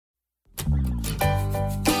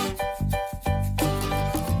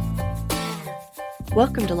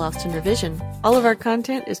Welcome to Lost in Revision. All of our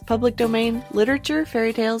content is public domain, literature,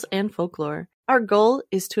 fairy tales, and folklore. Our goal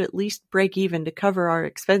is to at least break even to cover our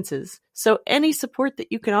expenses, so any support that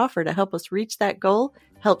you can offer to help us reach that goal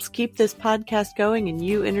helps keep this podcast going and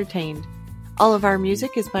you entertained. All of our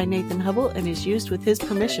music is by Nathan Hubble and is used with his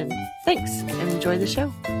permission. Thanks, and enjoy the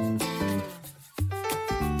show.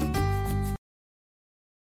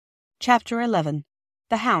 Chapter 11.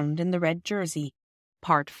 The Hound in the Red Jersey,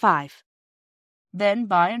 Part 5. Then,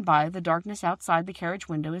 by and by, the darkness outside the carriage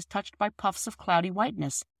window is touched by puffs of cloudy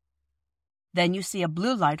whiteness. Then you see a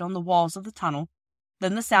blue light on the walls of the tunnel.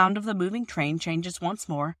 Then the sound of the moving train changes once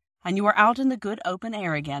more, and you are out in the good open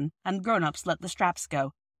air again, and grown-ups let the straps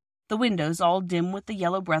go. The windows, all dim with the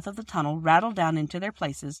yellow breath of the tunnel, rattle down into their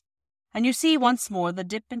places, and you see once more the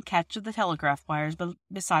dip and catch of the telegraph wires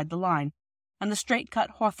beside the line, and the straight-cut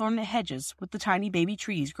hawthorn hedges with the tiny baby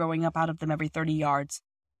trees growing up out of them every 30 yards.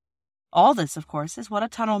 All this, of course, is what a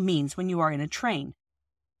tunnel means when you are in a train.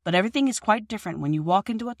 But everything is quite different when you walk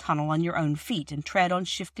into a tunnel on your own feet and tread on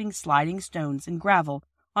shifting, sliding stones and gravel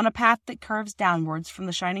on a path that curves downwards from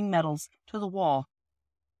the shining metals to the wall.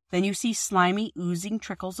 Then you see slimy, oozing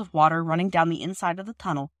trickles of water running down the inside of the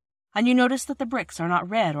tunnel, and you notice that the bricks are not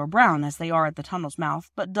red or brown as they are at the tunnel's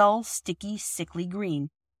mouth, but dull, sticky, sickly green.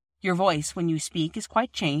 Your voice, when you speak, is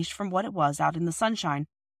quite changed from what it was out in the sunshine,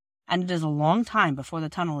 and it is a long time before the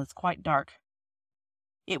tunnel is quite dark.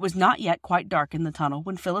 It was not yet quite dark in the tunnel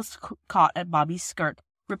when Phyllis caught at Bobby's skirt,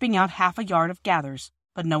 ripping out half a yard of gathers,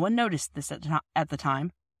 but no one noticed this at the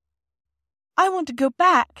time. "I want to go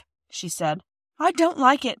back," she said. "I don't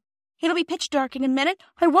like it. It'll be pitch dark in a minute.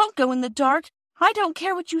 I won't go in the dark. I don't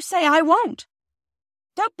care what you say, I won't."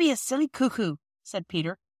 "Don't be a silly cuckoo," said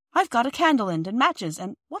Peter. "I've got a candle end and matches,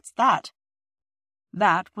 and what's that?"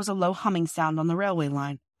 That was a low humming sound on the railway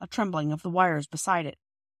line, a trembling of the wires beside it,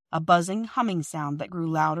 a buzzing, humming sound that grew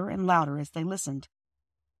louder and louder as they listened.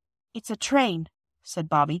 "It's a train," said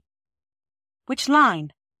Bobby. "Which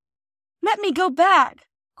line?" "Let me go back,"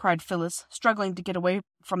 cried Phyllis, struggling to get away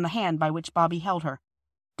from the hand by which Bobby held her.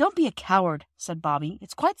 "Don't be a coward," said Bobby.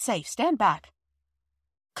 "It's quite safe. Stand back."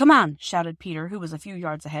 "Come on," shouted Peter, who was a few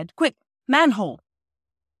yards ahead. "Quick, manhole!"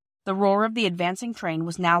 The roar of the advancing train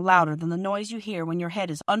was now louder than the noise you hear when your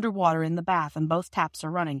head is under water in the bath and both taps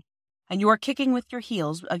are running, and you are kicking with your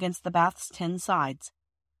heels against the bath's 10 sides.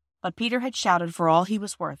 But Peter had shouted for all he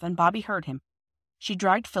was worth, and Bobby heard him. She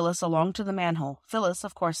dragged Phyllis along to the manhole. Phyllis,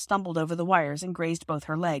 of course, stumbled over the wires and grazed both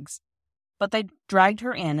her legs. But they dragged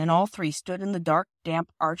her in, and all three stood in the dark,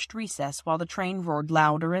 damp, arched recess while the train roared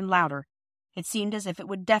louder and louder. It seemed as if it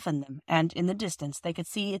would deafen them, and in the distance they could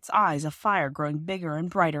see its eyes of fire growing bigger and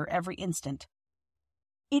brighter every instant.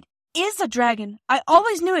 "It is a dragon! I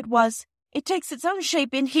always knew it was! It takes its own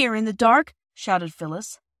shape in here in the dark!" shouted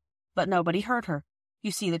Phyllis. But nobody heard her.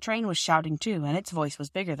 You see, the train was shouting too, and its voice was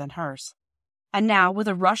bigger than hers. And now, with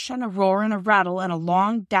a rush and a roar and a rattle and a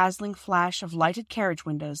long, dazzling flash of lighted carriage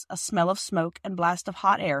windows, a smell of smoke and blast of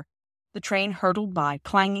hot air, the train hurtled by,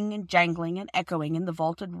 clanging and jangling and echoing in the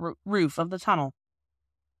vaulted roof of the tunnel.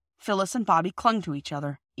 Phyllis and Bobby clung to each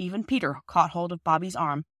other. Even Peter caught hold of Bobby's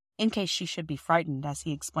arm, in case she should be frightened, as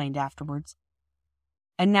he explained afterwards.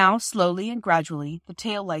 And now, slowly and gradually, the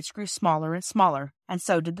tail lights grew smaller and smaller, and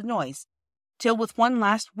so did the noise, till with one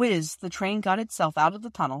last whiz the train got itself out of the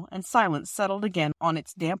tunnel, and silence settled again on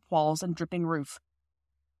its damp walls and dripping roof.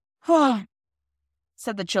 "Ah!"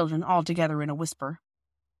 said the children all together in a whisper.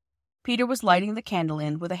 Peter was lighting the candle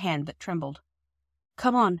end with a hand that trembled.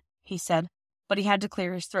 "Come on," he said, but he had to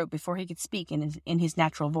clear his throat before he could speak in his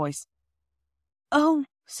natural voice. "Oh,"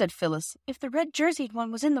 said Phyllis, "if the red-jerseyed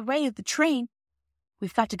one was in the way of the train—"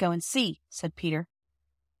 "We've got to go and see," said Peter.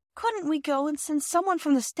 "Couldn't we go and send someone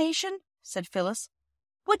from the station?" said Phyllis.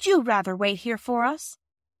 "Would you rather wait here for us?"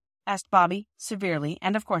 asked Bobby, severely,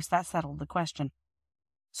 and of course that settled the question.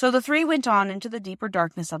 So the three went on into the deeper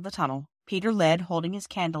darkness of the tunnel. Peter led, holding his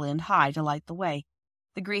candle end high to light the way.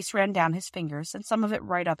 The grease ran down his fingers, and some of it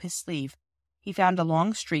right up his sleeve. He found a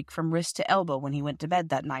long streak from wrist to elbow when he went to bed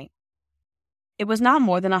that night. It was not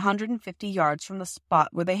more than 150 yards from the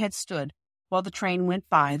spot where they had stood while the train went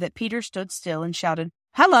by that Peter stood still and shouted,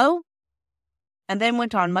 "Hello!" and then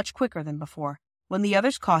went on much quicker than before. When the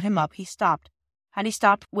others caught him up, he stopped, and he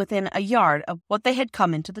stopped within a yard of what they had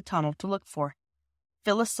come into the tunnel to look for.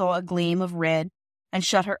 Phyllis saw a gleam of red and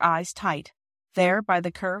shut her eyes tight. There, by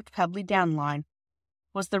the curved, pebbly down line,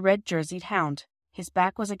 was the red-jerseyed hound. His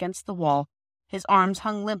back was against the wall, his arms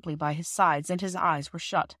hung limply by his sides, and his eyes were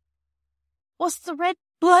shut. "Was the red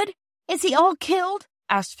blood? Is he all killed?"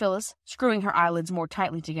 asked Phyllis, screwing her eyelids more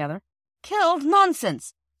tightly together. "Killed?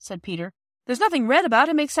 Nonsense," said Peter. There's nothing red about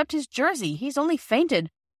him except his jersey. He's only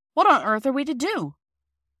fainted. What on earth are we to do?"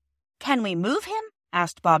 "Can we move him?"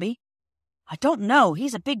 asked Bobby. "I don't know.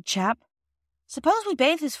 He's a big chap. Suppose we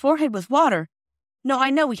bathe his forehead with water. No, I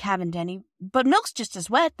know we haven't any, but milk's just as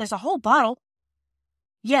wet. There's a whole bottle."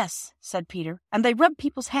 "Yes," said Peter, "and they rub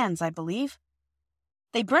people's hands, I believe."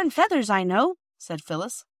 "They burn feathers, I know," said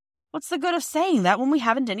Phyllis. "What's the good of saying that when we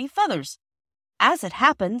haven't any feathers?" "As it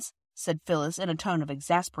happens," said Phyllis in a tone of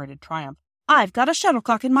exasperated triumph, "I've got a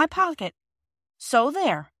shuttlecock in my pocket. So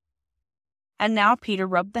there." And now Peter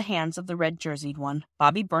rubbed the hands of the red-jerseyed one.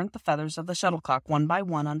 Bobby burnt the feathers of the shuttlecock one by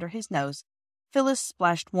one under his nose. Phyllis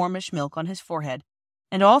splashed warmish milk on his forehead,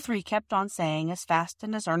 and all three kept on saying as fast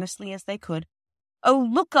and as earnestly as they could, "Oh,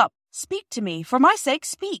 look up! Speak to me! For my sake,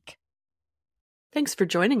 speak!" Thanks for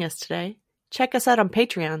joining us today. Check us out on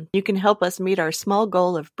Patreon. You can help us meet our small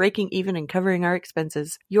goal of breaking even and covering our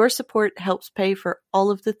expenses. Your support helps pay for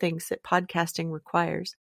all of the things that podcasting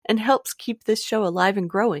requires and helps keep this show alive and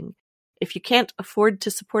growing. If you can't afford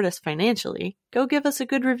to support us financially, go give us a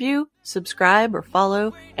good review, subscribe or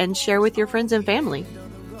follow, and share with your friends and family.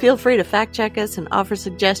 Feel free to fact-check us and offer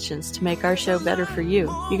suggestions to make our show better for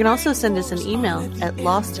you. You can also send us an email at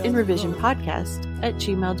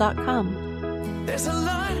lostinrevisionpodcast@gmail.com. There's a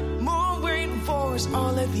lot more waiting for us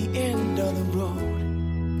all at the end of the road.